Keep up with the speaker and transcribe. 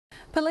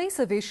Police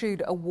have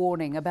issued a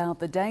warning about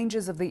the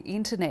dangers of the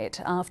internet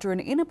after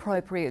an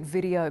inappropriate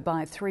video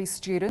by 3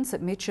 students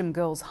at Mitcham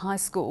Girls High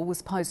School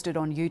was posted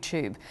on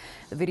YouTube.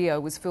 The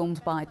video was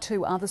filmed by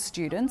 2 other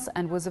students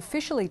and was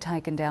officially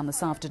taken down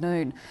this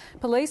afternoon.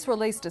 Police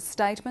released a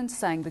statement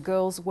saying the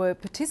girls were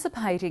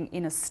participating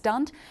in a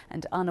stunt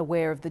and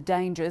unaware of the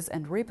dangers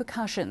and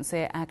repercussions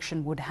their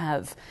action would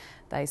have.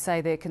 They say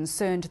they're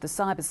concerned the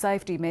cyber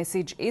safety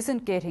message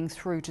isn't getting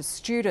through to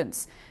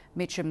students.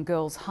 Mitcham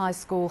Girls High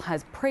School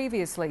has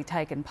previously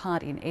taken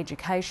part in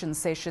education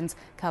sessions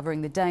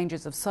covering the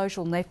dangers of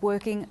social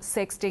networking,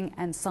 sexting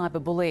and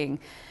cyberbullying.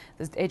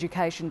 The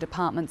Education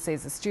Department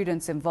says the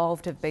students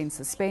involved have been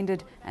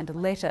suspended and a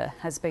letter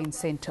has been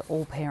sent to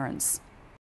all parents.